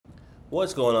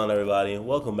What's going on, everybody?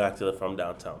 Welcome back to the From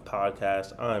Downtown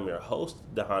podcast. I'm your host,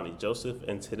 Dhani Joseph,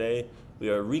 and today we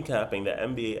are recapping the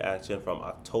NBA action from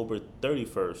October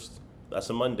 31st. That's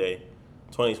a Monday,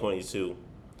 2022.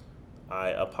 I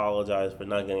apologize for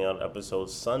not getting out an episode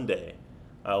Sunday.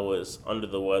 I was under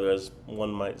the weather, as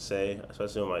one might say,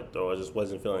 especially with my throat. I just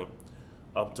wasn't feeling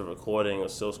up to recording. It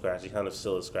was still scratchy, kind of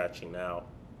still is scratching now.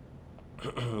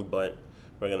 But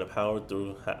we're going to power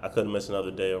through. I couldn't miss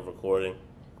another day of recording.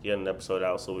 Get an episode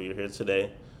out, so we're here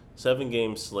today.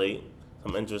 7-game slate,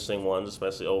 some interesting ones,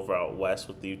 especially over out west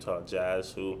with the Utah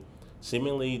Jazz, who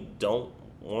seemingly don't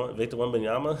want Victor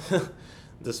Wembanyama,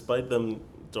 despite them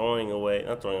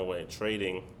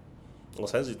trading. Well,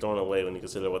 essentially throwing away when you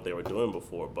consider what they were doing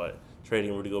before, but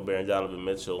trading Rudy Gobert and Donovan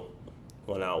Mitchell,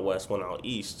 one out west, one out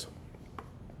east.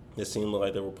 It seemed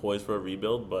like they were poised for a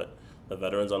rebuild, but the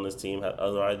veterans on this team had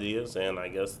other ideas, and I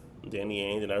guess Danny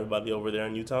Ainge and everybody over there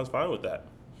in Utah is fine with that.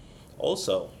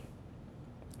 Also,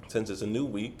 since it's a new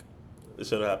week, this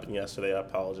should have happened yesterday, I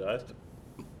apologize,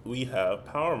 we have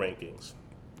power rankings.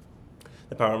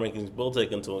 The power rankings will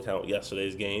take into account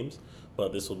yesterday's games,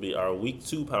 but this will be our week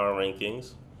 2 power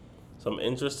rankings. Some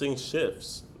interesting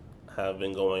shifts have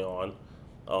been going on,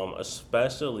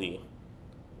 especially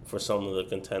for some of the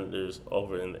contenders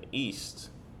over in the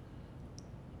East.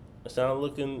 It's not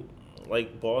looking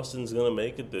like Boston's going to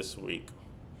make it this week,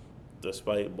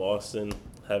 despite Boston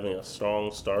having a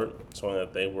strong start, showing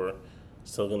that they were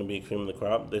still going to be cream of the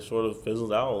crop. They sort of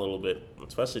fizzled out a little bit,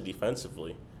 especially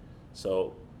defensively.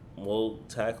 So we'll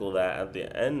tackle that at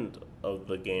the end of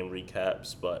the game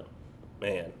recaps. But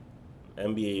man,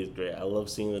 NBA is great. I love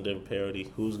seeing the different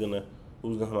parity. Who's gonna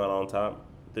come out on top?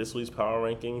 This week's power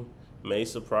ranking may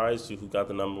surprise you who got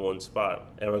the number 1 spot.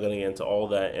 And we're gonna get into all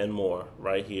that and more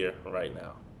right here, right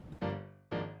now.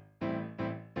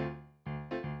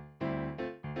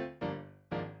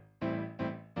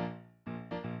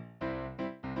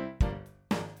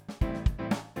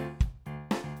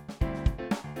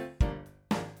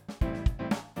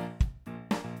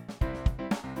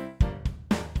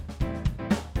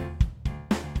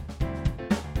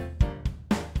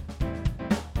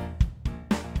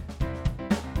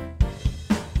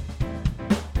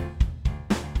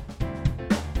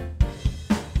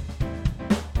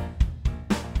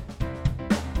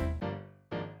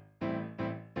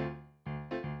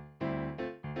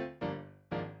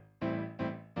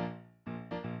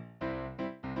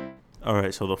 All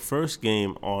right, so the first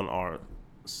game on our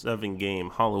 7-game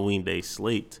Halloween Day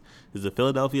slate is the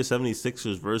Philadelphia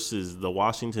 76ers versus the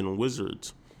Washington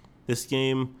Wizards. This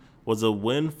game was a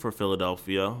win for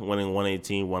Philadelphia, winning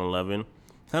 118-111.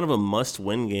 Kind of a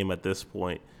must-win game at this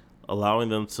point, allowing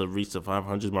them to reach the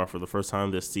 500 mark for the first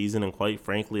time this season, and quite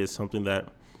frankly, it's something that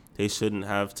they shouldn't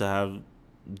have to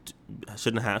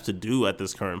do at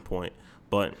this current point.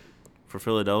 But for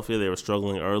Philadelphia, they were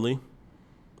struggling early.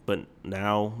 But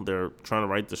now they're trying to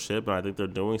right the ship, and I think they're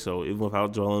doing so. Even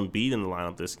without Joel Embiid in the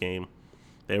lineup this game,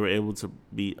 they were able to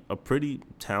beat a pretty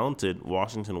talented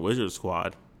Washington Wizards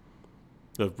squad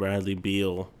with Bradley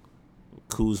Beal,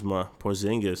 Kuzma,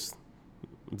 Porzingis,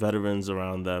 veterans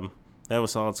around them. They have a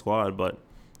solid squad, but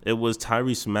it was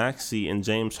Tyrese Maxey and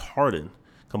James Harden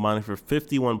combining for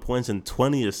 51 points and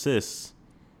 20 assists.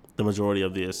 The majority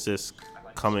of the assists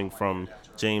coming from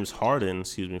James Harden.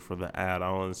 For the ad.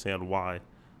 I don't understand why.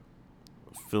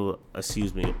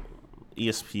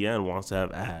 ESPN wants to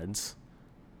have ads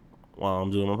while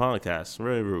I'm doing my podcast.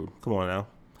 Very rude. Come on now.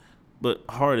 But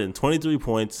Harden, 23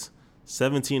 points,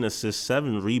 17 assists,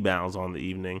 7 rebounds on the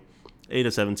evening, 8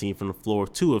 of 17 from the floor,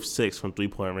 2 of 6 from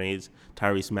three-point range.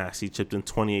 Tyrese Maxey chipped in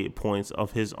 28 points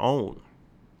of his own,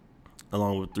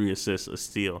 along with 3 assists, a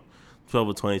steal, 12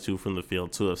 of 22 from the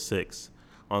field, 2 of 6.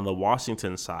 On the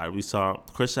Washington side, we saw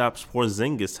Kristaps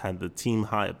Porzingis had the team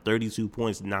high of 32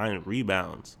 points, 9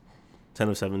 rebounds, 10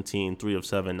 of 17, 3 of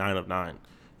 7, 9 of 9.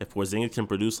 If Porzingis can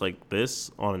produce like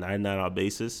this on a 99-out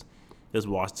basis, this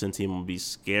Washington team will be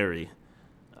scary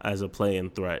as a play-in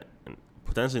threat, and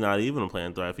potentially not even a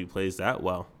play-in threat if he plays that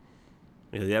well.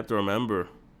 Because you have to remember,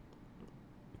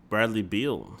 Bradley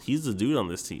Beal, he's the dude on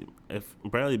this team. If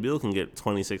Bradley Beal can get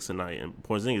 26 tonight, and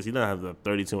Porzingis, he doesn't have the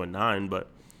 32 and 9,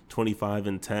 but 25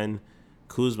 and 10.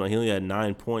 Kuzma, he only had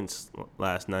 9 points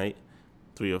last night,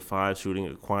 3 of 5 shooting,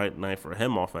 a quiet night for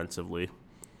him offensively.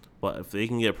 But if they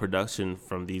can get production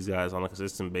from these guys on a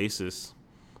consistent basis,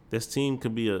 this team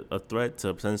could be a threat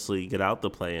to potentially get out the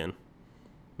play-in,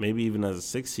 maybe even as a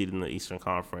 6th seed in the Eastern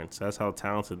Conference. That's how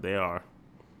talented they are.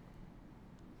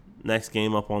 Next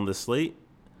game up on the slate,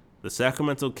 the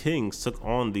Sacramento Kings took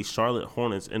on the Charlotte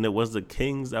Hornets, and it was the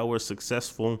Kings that were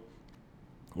successful,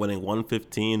 winning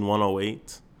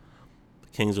 115-108. The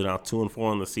Kings are now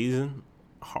 2-4 in the season.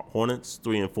 Hornets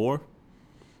 3-4.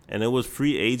 And it was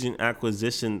free agent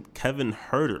acquisition Kevin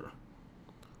Huerter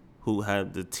who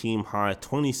had the team high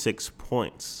 26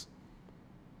 points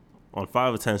on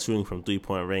 5 of 10 shooting from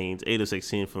 3-point range, 8 of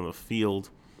 16 from the field.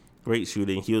 Great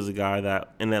shooting. He was a guy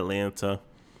that in Atlanta,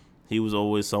 he was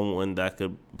always someone that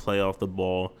could play off the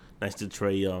ball next to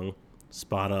Trae Young,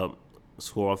 spot up,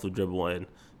 score off the dribble, and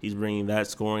he's bringing that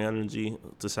scoring energy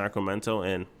to Sacramento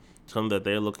and something that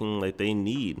they're looking like they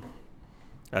need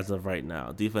as of right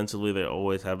now. Defensively, they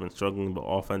always have been struggling, but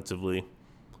offensively,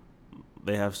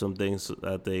 they have some things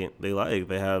that they like.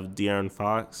 They have De'Aaron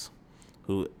Fox,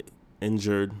 who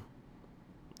injured,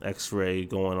 X-ray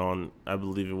going on. I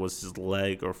believe it was his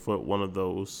leg or foot, one of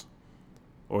those,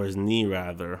 or his knee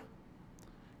rather.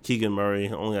 Keegan Murray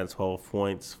only had 12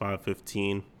 points,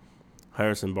 5-15.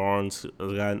 Harrison Barnes,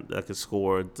 a guy that could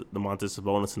score. DeMontis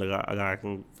Sabonis, a guy that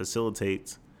can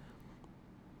facilitate.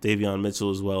 Davion Mitchell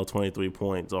as well, 23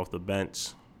 points off the bench.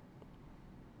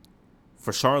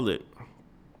 For Charlotte,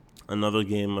 another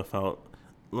game without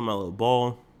LaMelo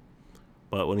Ball,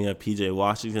 but when you have P.J.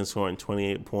 Washington scoring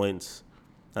 28 points,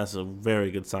 that's a very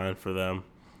good sign for them.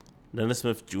 Dennis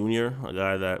Smith Jr., a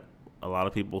guy that a lot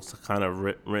of people kind of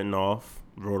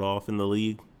wrote off in the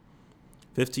league.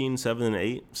 15, 7, and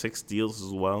 8, 6 steals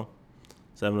as well.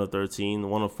 7 of 13,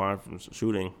 1 of 5 from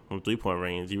shooting from 3-point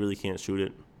range. He really can't shoot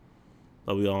it.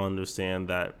 But we all understand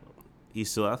that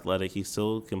he's still athletic. He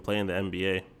still can play in the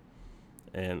NBA.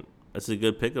 And it's a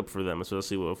good pickup for them,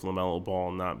 especially with LaMelo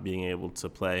Ball not being able to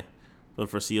play for the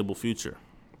foreseeable future.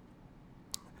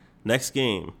 Next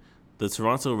game, the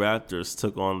Toronto Raptors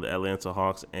took on the Atlanta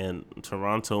Hawks, and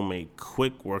Toronto made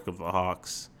quick work of the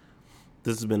Hawks.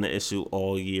 This has been an issue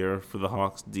all year for the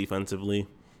Hawks defensively.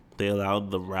 They allowed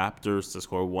the Raptors to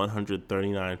score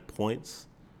 139 points.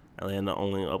 Atlanta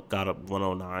only got up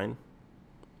 109.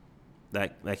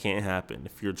 That can't happen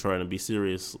if you're trying to be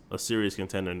a serious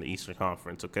contender in the Eastern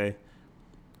Conference, okay?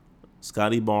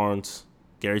 Scotty Barnes,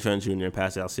 Gary Trent Jr., and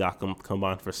Pascal Siakam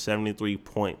combined for 73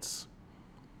 points.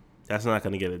 That's not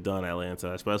going to get it done,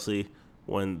 Atlanta, especially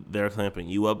when they're clamping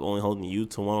you up, only holding you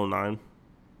to 109.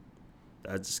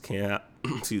 That just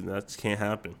can't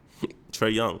happen.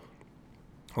 Trae Young,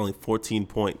 only 14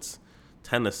 points,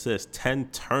 10 assists, 10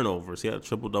 turnovers. He had a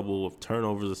triple-double with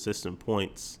turnovers, assists, and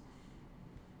points.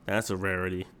 That's a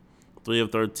rarity. 3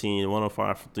 of 13,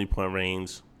 105 from 3-point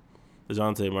range.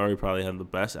 DeJounte Murray probably had the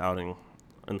best outing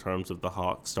in terms of the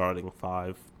Hawks starting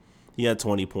 5. He had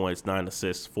 20 points, 9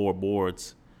 assists, 4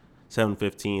 boards,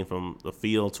 7-15 from the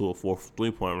field, 2 of 4 from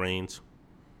 3-point range.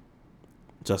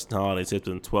 Justin Holiday tipped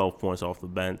in 12 points off the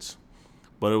bench.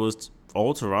 But it was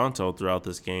all Toronto throughout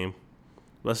this game,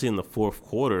 especially in the fourth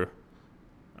quarter,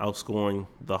 outscoring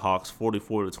the Hawks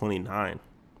 44-29.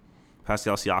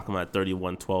 Pascal Siakam had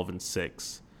 31, 12, and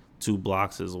 6. 2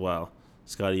 blocks as well.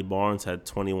 Scotty Barnes had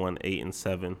 21, 8, and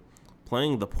 7.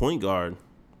 Playing the point guard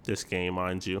this game,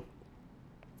 mind you.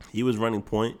 He was running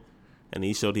point, and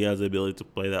he showed he has the ability to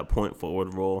play that point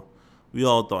forward role. We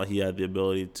all thought he had the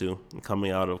ability to,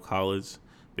 coming out of college,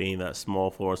 being that small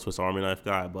forward Swiss Army knife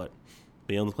guy, but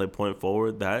being able to play point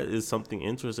forward, that is something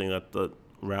interesting that the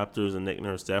Raptors and Nick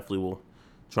Nurse definitely will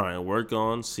try and work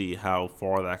on, see how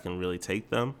far that can really take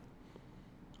them.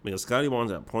 Because Scotty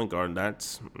Barnes at point guard,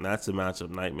 that's a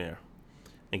matchup nightmare.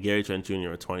 And Gary Trent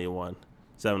Jr. at 21,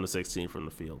 7-16 from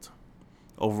the field.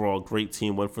 Overall, great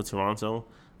team win for Toronto.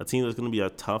 A team that's going to be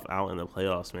a tough out in the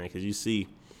playoffs, man, because you see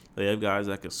they have guys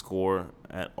that can score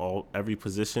at every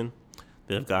position.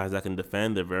 They have guys that can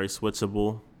defend. They're very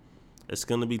switchable. It's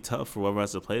going to be tough for whoever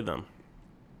has to play them.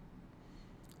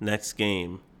 Next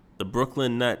game, the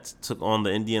Brooklyn Nets took on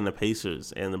the Indiana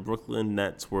Pacers, and the Brooklyn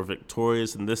Nets were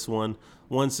victorious in this one,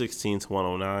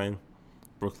 116-109.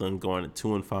 Brooklyn going at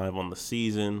 2-5 on the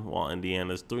season, while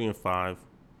Indiana's 3-5.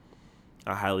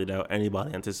 I highly doubt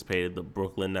anybody anticipated the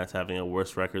Brooklyn Nets having a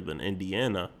worse record than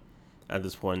Indiana at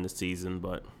this point in the season,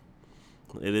 but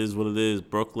it is what it is.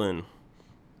 Brooklyn,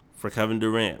 for Kevin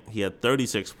Durant, he had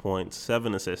 36 points,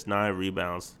 7 assists, 9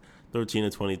 rebounds, 13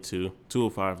 of 22, 2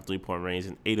 of 5 from 3-point range,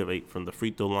 and 8 of 8 from the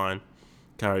free throw line.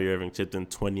 Kyrie Irving chipped in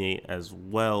 28 as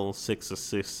well, 6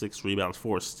 assists, 6 rebounds,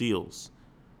 4 steals.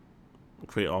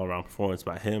 Great all-around performance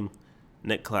by him.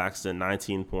 Nick Claxton,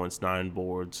 19 points, 9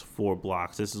 boards, 4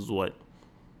 blocks. This is what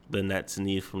the Nets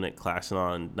need from Nick Claxton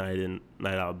on a night-in,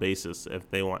 night-out basis if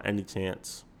they want any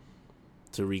chance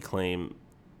to reclaim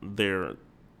their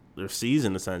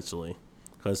season, essentially.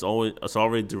 Because it's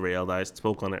already derailed. I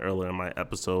spoke on it earlier in my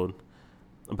episode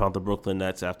about the Brooklyn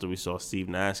Nets after we saw Steve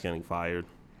Nash getting fired.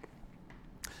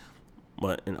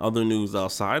 But in other news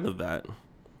outside of that,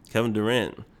 Kevin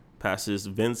Durant passes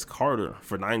Vince Carter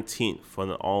for 19th on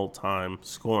the all-time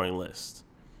scoring list.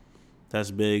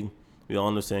 That's big. We all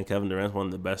understand Kevin Durant's one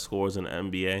of the best scorers in the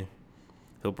NBA.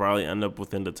 He'll probably end up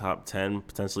within the top 10,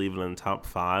 potentially even in the top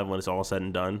 5 when it's all said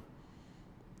and done.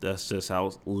 That's just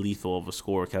how lethal of a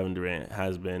scorer Kevin Durant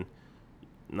has been.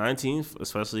 19th,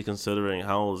 especially considering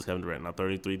how old is Kevin Durant now?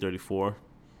 33, 34,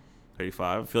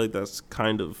 35. I feel like that's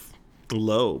kind of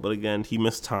low. But again, he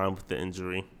missed time with the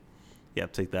injury. You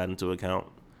have to take that into account.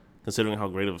 Considering how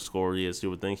great of a scorer he is,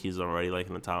 you would think he's already like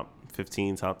in the top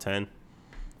 15, top 10.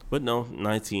 But no,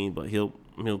 19, but he'll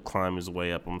climb his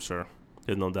way up, I'm sure.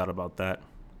 There's no doubt about that.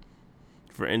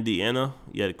 For Indiana,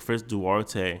 you had Chris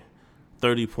Duarte,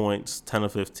 30 points, 10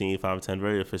 of 15, 5 of 10,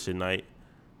 very efficient night.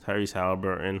 Tyrese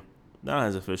Halliburton, not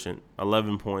as efficient,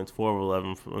 11 points, 4 of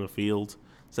 11 from the field,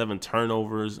 7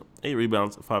 turnovers, 8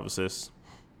 rebounds, 5 assists.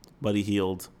 Buddy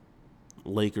Hield,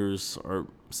 Lakers are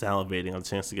salivating on a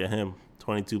chance to get him.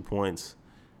 22 points,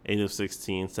 8 of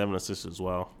 16, 7 assists as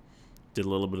well. Did a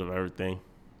little bit of everything.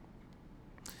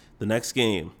 The next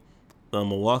game, the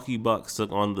Milwaukee Bucks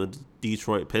took on the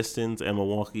Detroit Pistons, and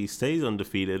Milwaukee stays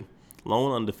undefeated,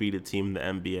 lone undefeated team in the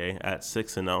NBA at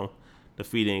 6-0,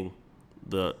 defeating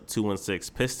the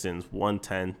 2-6 Pistons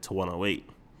 110-108.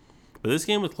 But this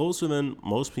game was closer than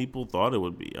most people thought it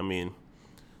would be. I mean,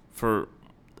 for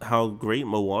how great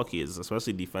Milwaukee is,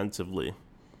 especially defensively.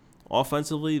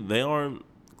 Offensively, they aren't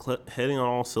hitting on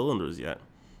all cylinders yet.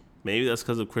 Maybe that's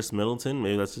because of Chris Middleton.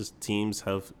 Maybe that's just teams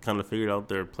have kind of figured out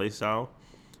their play style.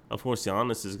 Of course,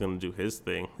 Giannis is going to do his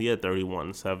thing. He had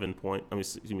 31 7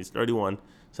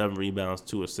 rebounds,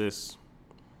 2 assists.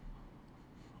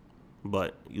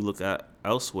 But you look at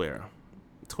elsewhere,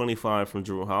 25 from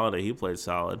Jrue Holiday. He played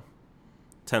solid.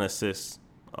 10 assists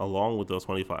along with those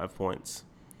 25 points.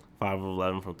 5 of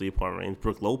 11 from three-point range.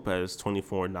 Brook Lopez,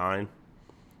 24-9.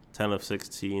 10 of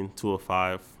 16, 2 of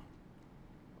 5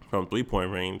 from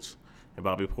three-point range. And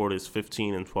Bobby Portis,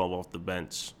 15 and 12 off the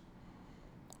bench.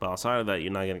 But outside of that,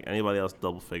 you're not getting anybody else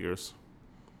double figures.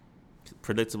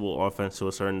 Predictable offense to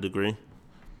a certain degree.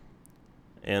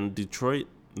 And Detroit,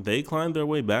 they climbed their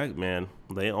way back, man.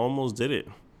 They almost did it.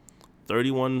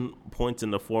 31 points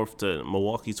in the fourth to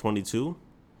Milwaukee 22.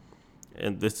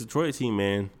 And this Detroit team,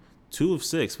 man, 2 of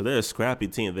 6, but they're a scrappy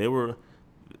team. They weren't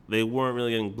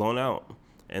really getting blown out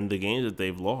in the games that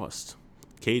they've lost.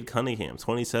 Cade Cunningham,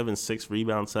 27, 6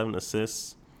 rebounds, 7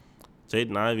 assists.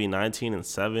 Jaden Ivey, 19 and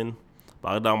 7.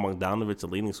 Bogdan Bogdanovic, the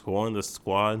leading scorer in the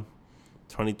squad,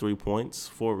 23 points,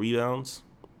 4 rebounds.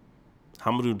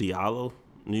 Hamidou Diallo,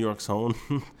 New York's own,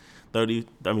 13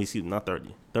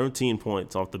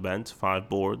 points off the bench, 5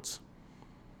 boards.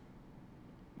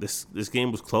 This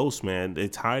game was close, man. They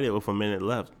tied it with a minute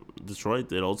left. Detroit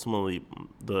did. Ultimately,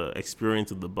 the experience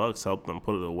of the Bucks helped them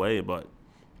put it away, but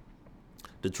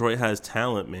Detroit has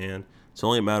talent, man. It's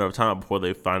only a matter of time before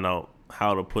they find out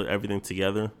how to put everything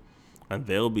together, and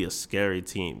they'll be a scary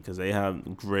team because they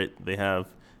have grit, they have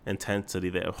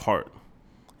intensity, they have heart,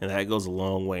 and that goes a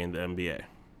long way in the NBA.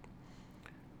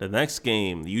 The next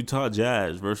game, the Utah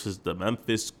Jazz versus the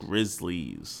Memphis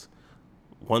Grizzlies.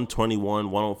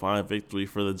 121-105 victory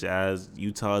for the Jazz.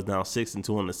 Utah is now 6-2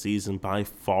 on the season, by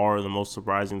far the most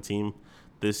surprising team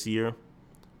this year.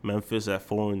 Memphis at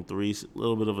 4-3, a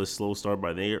little bit of a slow start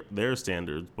by their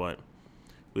standards, but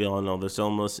we all know they're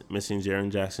still missing Jaren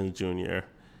Jackson Jr.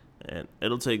 And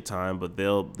it'll take time, but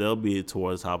they'll be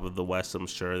towards the top of the West, I'm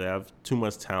sure. They have too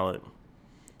much talent,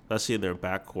 especially in their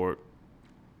backcourt.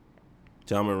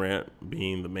 John Morant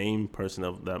being the main person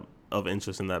of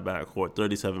interest in that backcourt,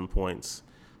 37 points,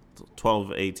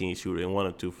 12 of 18 shooting, 1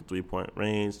 of 2 from three-point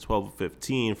range, 12 of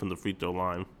 15 from the free throw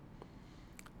line.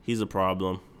 He's a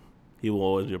problem. He will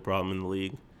always be a problem in the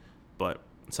league. But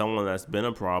someone that's been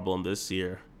a problem this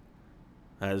year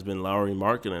has been Lauri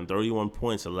Markkanen, 31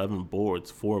 points, 11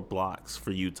 boards, 4 blocks for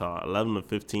Utah, 11 of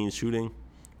 15 shooting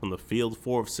from the field,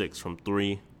 4 of 6 from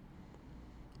 3.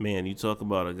 Man, you talk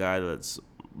about a guy that's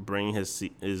bringing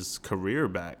his career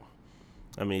back.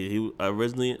 I mean, he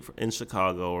originally in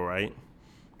Chicago, right?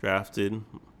 Drafted,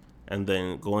 and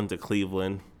then going to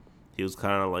Cleveland. He was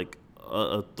kind of like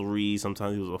a 3,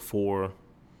 sometimes he was a 4.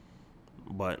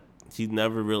 But he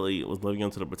never really was living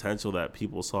up to the potential that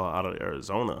people saw out of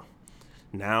Arizona.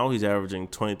 Now he's averaging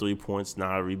 23 points,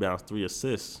 9 rebounds, 3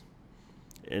 assists,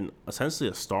 in essentially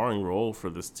a starring role for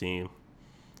this team,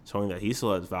 showing that he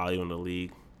still has value in the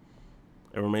league.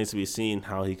 It remains to be seen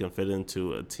how he can fit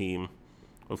into a team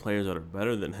with players that are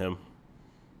better than him.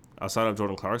 Outside of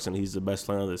Jordan Clarkson, he's the best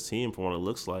player on this team from what it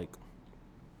looks like.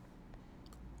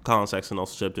 Colin Sexton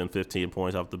also chipped in 15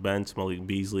 points off the bench. Malik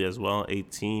Beasley as well,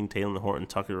 18. Taylor Horton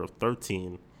Tucker of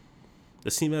 13.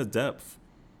 This team has depth.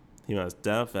 Team has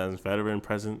depth, has veteran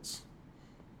presence.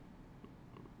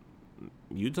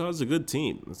 Utah's a good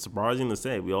team. It's surprising to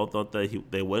say. We all thought that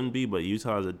they wouldn't be, but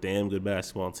Utah is a damn good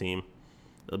basketball team.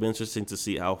 It'll be interesting to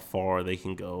see how far they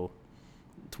can go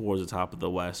towards the top of the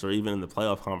West or even in the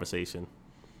playoff conversation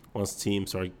once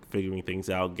teams start figuring things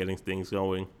out, getting things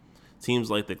going.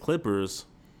 Teams like the Clippers,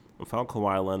 without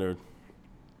Kawhi Leonard,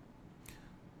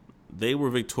 they were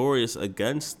victorious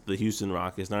against the Houston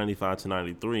Rockets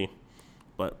 95-93,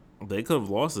 but they could have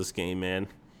lost this game, man.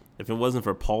 If it wasn't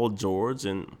for Paul George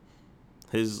and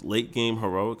his late game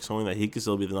heroics showing that he could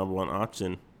still be the number one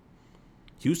option,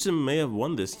 Houston may have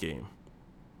won this game.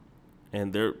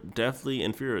 And they're definitely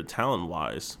inferior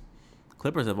talent-wise.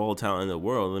 Clippers have all the talent in the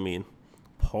world. I mean,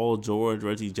 Paul George,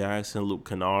 Reggie Jackson, Luke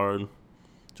Kennard.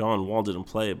 John Wall didn't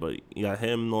play, but you got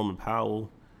him, Norman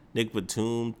Powell, Nick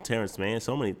Batum, Terrence Mann.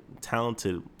 So many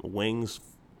talented wings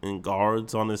and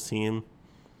guards on this team.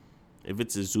 If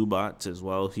it's a Zubac as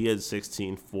well, he had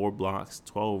 16, 4 blocks,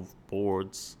 12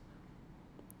 boards.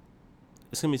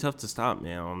 It's going to be tough to stop,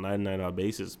 man, on a night-to-night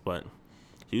basis. But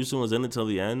Houston was in it till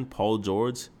the end. Paul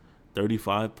George,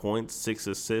 35 points, 6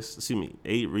 assists,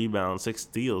 8 rebounds, 6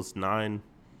 steals, 9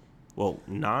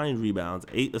 rebounds,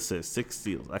 8 assists, 6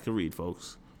 steals. I can read,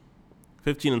 folks.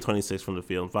 15 and 26 from the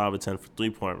field, 5 and 10 for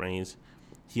 3-point range.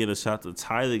 He had a shot to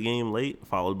tie the game late,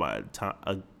 followed by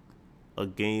a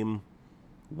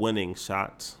game-winning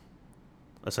shot,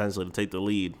 essentially to take the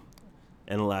lead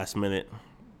in the last minute.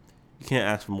 You can't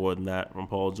ask for more than that from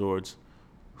Paul George,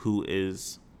 who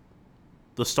is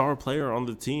the star player on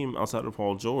the team outside of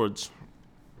Paul George.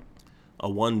 A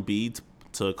 1B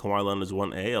to Kawhi Leonard's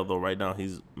 1A, although right now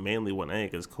he's mainly 1A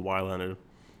because Kawhi Leonard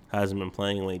hasn't been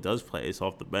playing. When he does play, he's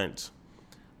off the bench.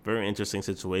 Very interesting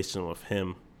situation with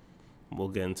him. We'll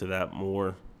get into that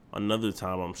more another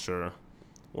time, I'm sure,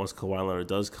 once Kawhi Leonard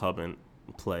does come and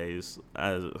plays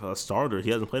as a starter. He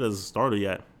hasn't played as a starter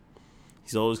yet.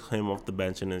 He's always came off the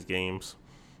bench in his games.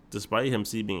 Despite him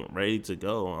being ready to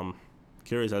go, I'm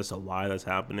curious as to why that's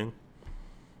happening.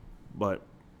 But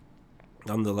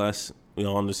nonetheless, we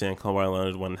all understand Kawhi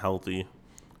Leonard, when healthy,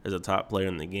 is a top player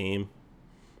in the game.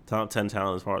 Top 10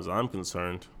 talent as far as I'm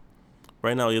concerned.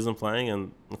 Right now he isn't playing,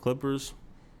 and the Clippers,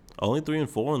 only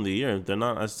 3-4 in the year. They're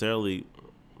not necessarily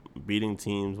beating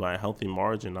teams by a healthy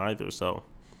margin either, so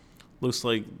looks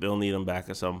like they'll need him back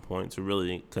at some point to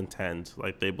really contend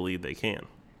like they believe they can.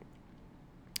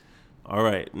 All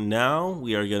right, now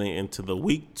we are getting into the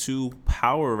Week 2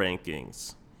 power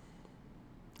rankings.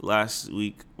 Last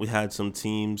week, we had some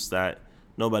teams that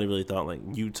nobody really thought, like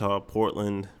Utah,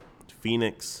 Portland,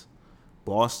 Phoenix,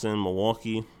 Boston,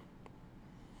 Milwaukee.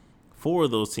 4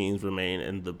 of those teams remain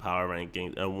in the power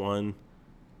rankings, and one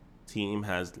team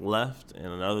has left, and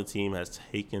another team has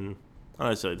taken, not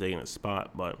necessarily taken a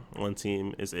spot, but one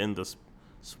team is in the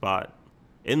spot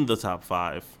in the top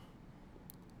 5,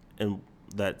 and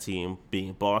that team,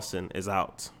 being Boston, is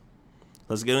out.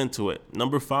 Let's get into it.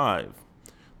 Number 5,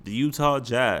 the Utah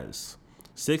Jazz,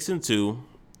 6-2,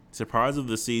 surprise of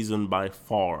the season by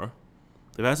far.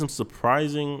 They've had some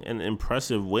surprising and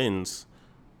impressive wins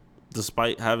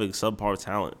despite having subpar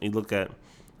talent. You look at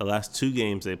the last 2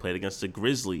 games they played against the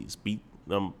Grizzlies, beat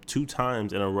them 2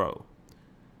 times in a row.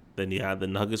 Then you had the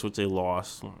Nuggets, which they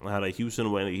lost. Had a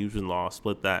Houston win, a Houston loss,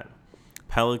 split that.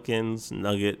 Pelicans,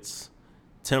 Nuggets,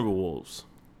 Timberwolves.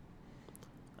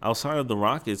 Outside of the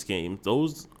Rockets game,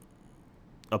 those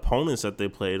opponents that they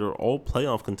played are all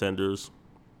playoff contenders.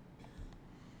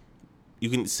 You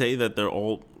can say that they're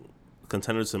all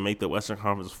contenders to make the Western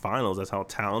Conference Finals. That's how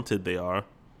talented they are.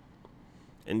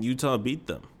 And Utah beat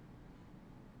them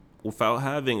without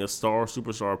having a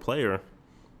superstar player.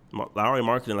 Lauri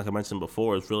Markkanen, like I mentioned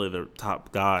before, is really their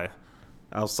top guy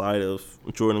outside of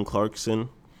Jordan Clarkson.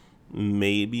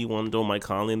 Maybe Wendell Mike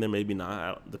Conley in there, maybe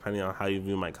not, depending on how you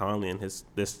view Mike Conley in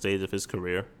this stage of his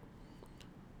career.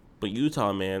 But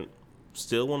Utah, man,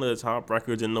 still one of the top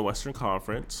records in the Western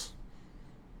Conference.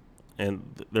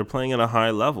 And they're playing at a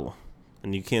high level.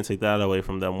 And you can't take that away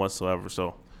from them whatsoever.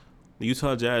 So the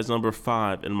Utah Jazz, number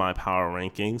 5 in my power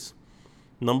rankings.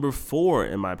 Number 4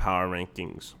 in my power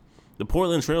rankings, the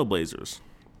Portland Trailblazers.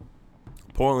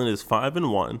 Portland is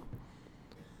 5-1,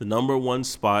 the number 1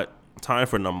 spot, tied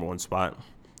for number 1 spot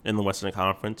in the Western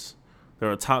Conference.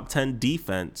 They're a top 10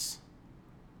 defense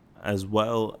as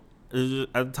well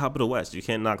at the top of the West. You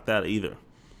can't knock that either.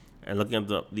 And looking at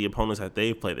the opponents that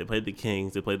they played the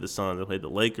Kings, they played the Suns, they played the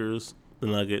Lakers, the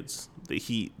Nuggets, the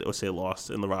Heat, which they lost,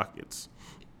 and the Rockets.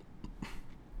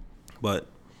 But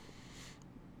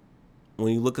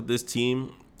when you look at this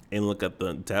team and look at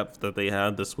the depth that they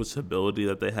have, the switchability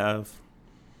that they have,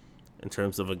 in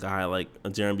terms of a guy like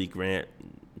Jeremy Grant,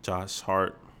 Josh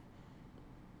Hart,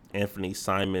 Anthony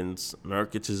Simons.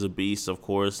 Nurkic is a beast, of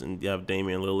course, and you have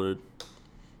Damian Lillard.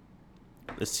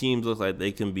 This team looks like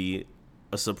they can be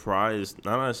a surprise,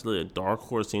 not necessarily a dark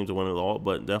horse team to win it all,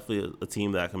 but definitely a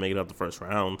team that can make it out the first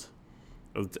round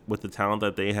with the talent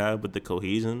that they have, with the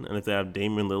cohesion. And if they have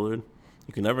Damian Lillard,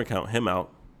 you can never count him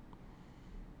out.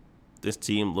 This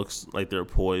team looks like they're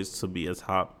poised to be a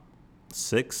top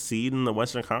 6 seed in the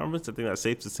Western Conference. I think that's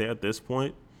safe to say at this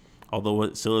point. Although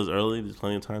it still is early, there's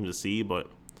plenty of time to see. But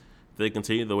if they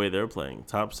continue the way they're playing,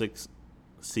 top 6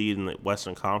 seed in the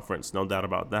Western Conference, no doubt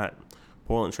about that.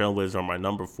 Portland Trailblazers are my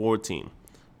number 4 team.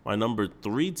 My number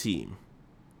 3 team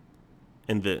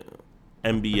in the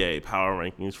NBA power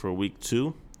rankings for week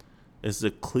 2 is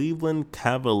the Cleveland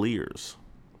Cavaliers.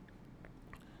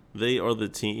 They are the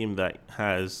team that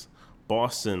has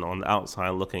Boston on the outside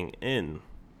looking in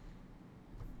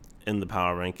the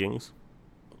power rankings.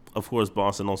 Of course,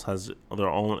 Boston also has their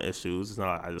own issues. It's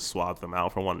not like I just swap them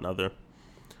out for one another.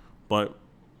 But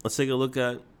let's take a look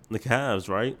at the Cavs,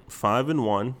 right?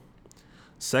 5-1,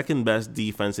 second best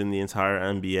defense in the entire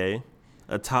NBA,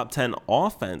 a top 10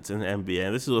 offense in the NBA.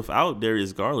 And this is without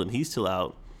Darius Garland. He's still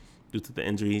out due to the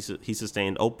injury he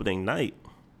sustained opening night.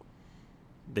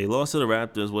 They lost to the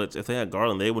Raptors, which if they had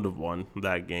Garland, they would have won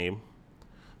that game.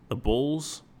 The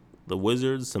Bulls, the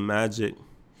Wizards, the Magic,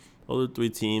 those are 3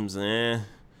 teams,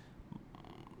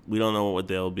 we don't know what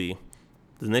they'll be.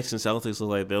 The Knicks and Celtics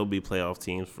look like they'll be playoff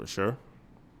teams for sure.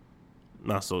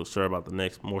 Not so sure about the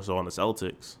Knicks, more so on the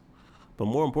Celtics. But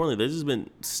more importantly, they've just been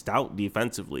stout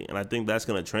defensively, and I think that's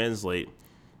going to translate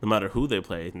no matter who they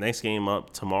play. Next game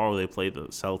up tomorrow, they play the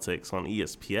Celtics on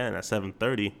ESPN at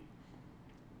 7:30.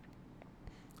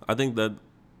 I think that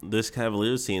this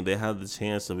Cavaliers team, they have the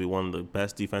chance to be one of the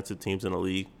best defensive teams in the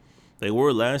league. They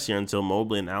were last year until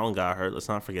Mobley and Allen got hurt. Let's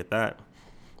not forget that.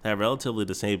 They have relatively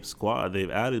the same squad. They've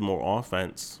added more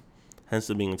offense, hence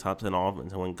them being a top 10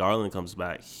 offense. And when Garland comes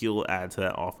back, he'll add to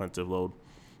that offensive load.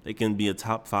 They can be a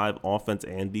top 5 offense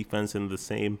and defense in the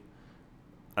same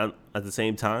at the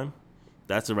same time.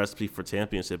 That's a recipe for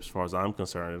championship as far as I'm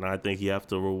concerned. And I think you have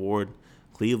to reward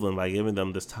Cleveland by giving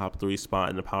them this top 3 spot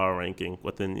in the power ranking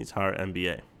within the entire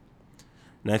NBA.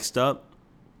 Next up,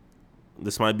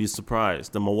 this might be a surprise.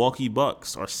 The Milwaukee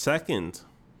Bucks are second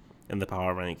in the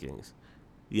power rankings.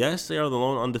 Yes, they are the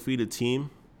lone undefeated team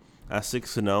at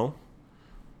 6-0.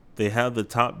 They have the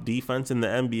top defense in the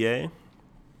NBA.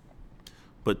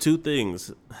 But 2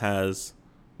 things has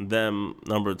them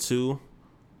number 2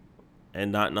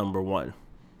 and not number 1.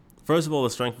 First of all, the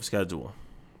strength of schedule.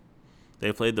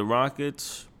 They played the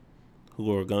Rockets,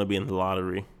 who are going to be in the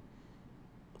lottery,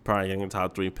 probably getting a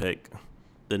top 3 pick.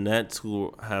 The Nets,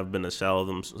 who have been a shell of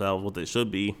themselves, what they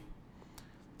should be.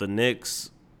 The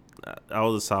Knicks, that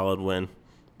was a solid win.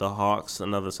 The Hawks,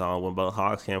 another solid win, but the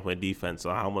Hawks can't play defense,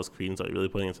 so how much credence are you really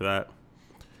putting into that?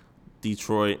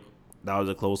 Detroit, that was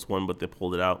a close one, but they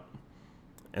pulled it out.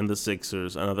 And the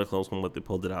Sixers, another close one, but they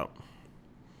pulled it out.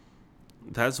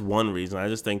 That's one reason. I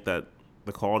just think that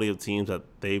the quality of teams that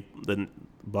the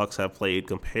Bucks have played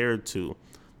compared to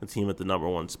the team at the number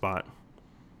 1 spot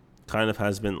kind of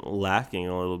has been lacking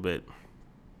a little bit.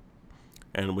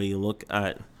 And when you look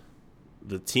at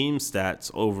the team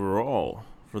stats overall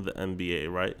for the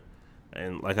NBA, right?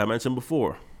 And like I mentioned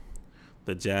before,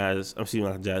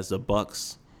 the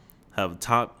Bucks have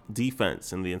top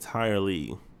defense in the entire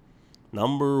league.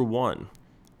 Number 1,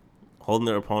 holding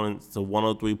their opponents to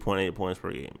 103.8 points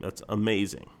per game. That's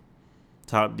amazing.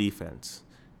 Top defense.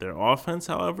 Their offense,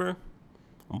 however,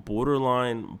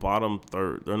 borderline bottom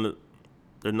 3rd.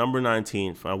 They're number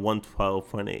 19 at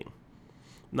 112.8.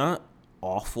 Not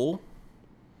awful,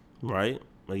 right?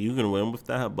 Like you can win with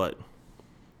that, but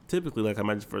typically, like I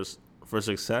mentioned, for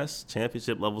success,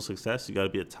 championship level success, you got to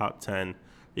be a top 10,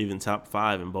 even top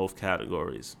 5 in both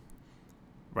categories.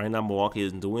 Right now, Milwaukee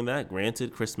isn't doing that.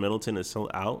 Granted, Chris Middleton is still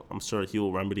out. I'm sure he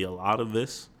will remedy a lot of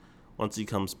this once he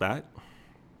comes back.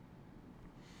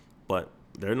 But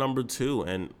they're number 2,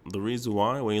 and the reason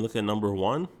why, when you look at number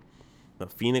 1, the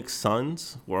Phoenix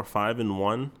Suns, who are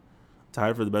 5-1,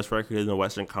 tied for the best record in the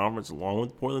Western Conference, along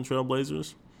with Portland Trail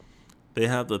Blazers. They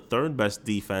have the 3rd best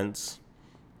defense,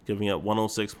 giving up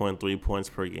 106.3 points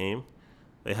per game.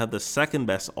 They have the 2nd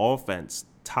best offense,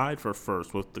 tied for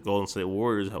 1st with the Golden State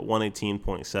Warriors at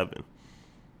 118.7.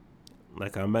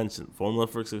 Like I mentioned, formula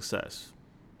for success.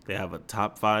 They have a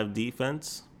top 5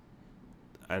 defense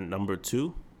at number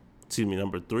 3,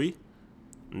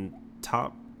 and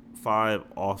top 5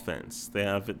 offense. They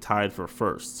have it tied for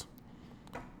 1st.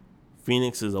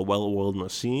 Phoenix is a well-oiled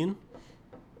machine.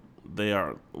 They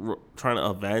are trying to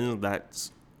avenge that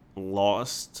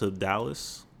loss to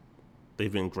Dallas.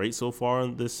 They've been great so far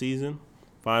this season.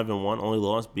 5-1. Only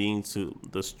loss being to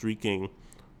the streaking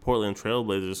Portland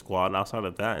Trailblazers squad. Outside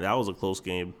of that, that was a close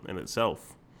game in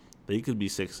itself. They could be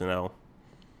 6-0.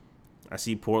 I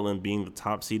see Portland being the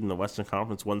top seed in the Western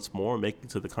Conference once more, making it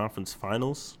to the conference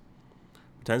finals,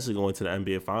 potentially going to the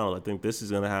NBA Finals. I think this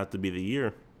is going to have to be the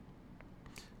year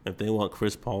if they want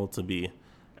Chris Paul to be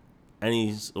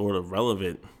any sort of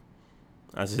relevant,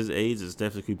 as his age is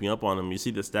definitely creeping up on him. You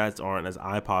see the stats aren't as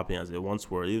eye-popping as they once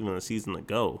were, even in a season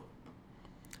ago.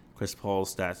 Chris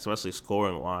Paul's stats, especially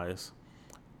scoring-wise,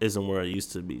 isn't where it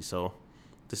used to be. So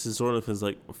this is sort of his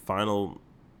final,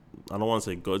 I don't want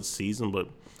to say good season, but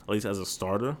at least as a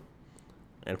starter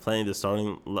and playing the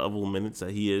starting level minutes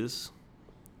that he is,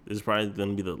 this is probably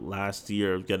going to be the last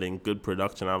year of getting good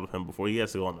production out of him before he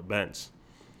has to go on the bench.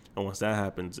 And once that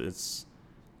happens, it's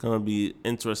going to be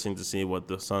interesting to see what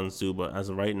the Suns do. But as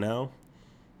of right now,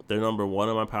 they're number 1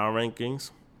 in my power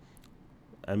rankings.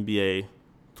 NBA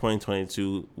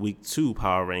 2022 Week 2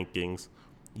 power rankings.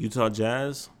 Utah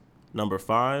Jazz, number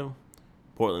 5.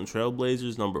 Portland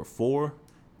Trailblazers, number 4.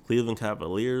 Cleveland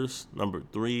Cavaliers, number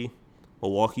 3.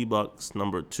 Milwaukee Bucks,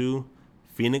 number 2.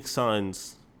 Phoenix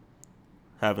Suns,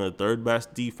 having the 3rd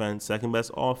best defense, 2nd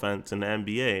best offense in the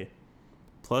NBA,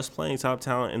 plus playing top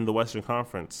talent in the Western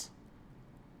Conference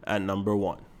at number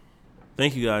 1.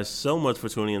 Thank you guys so much for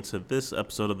tuning into this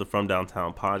episode of the From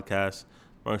Downtown podcast.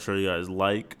 Make sure you guys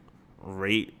like,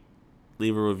 rate,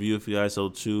 leave a review if you guys so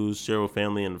choose, share with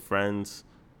family and friends.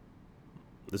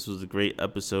 This was a great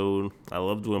episode. I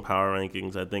love doing power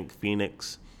rankings. I think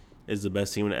Phoenix is the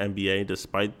best team in the NBA,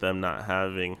 despite them not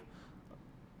having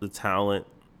the talent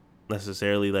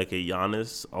necessarily like a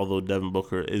Giannis, although Devin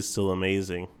Booker is still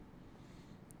amazing.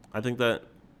 I think that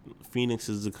Phoenix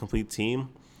is a complete team.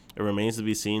 It remains to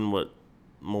be seen what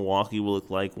Milwaukee will look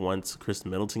like once Chris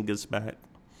Middleton gets back.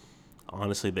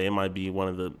 Honestly, they might be one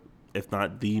of the, if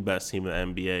not the best team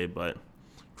in the NBA, but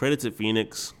credit to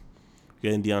Phoenix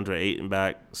getting DeAndre Ayton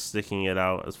back, sticking it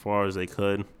out as far as they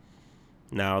could.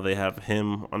 Now they have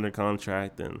him under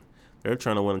contract, and they're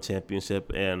trying to win a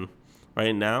championship. And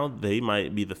right now, they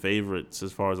might be the favorites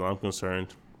as far as I'm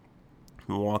concerned.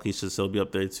 Milwaukee should still be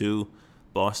up there too.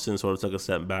 Boston sort of took a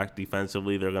step back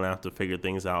defensively. They're going to have to figure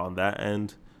things out on that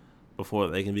end before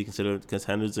they can be considered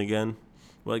contenders again.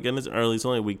 But again, it's early. It's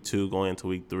only week 2 going into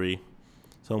week 3.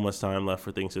 So much time left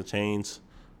for things to change.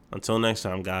 Until next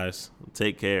time, guys,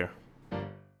 take care.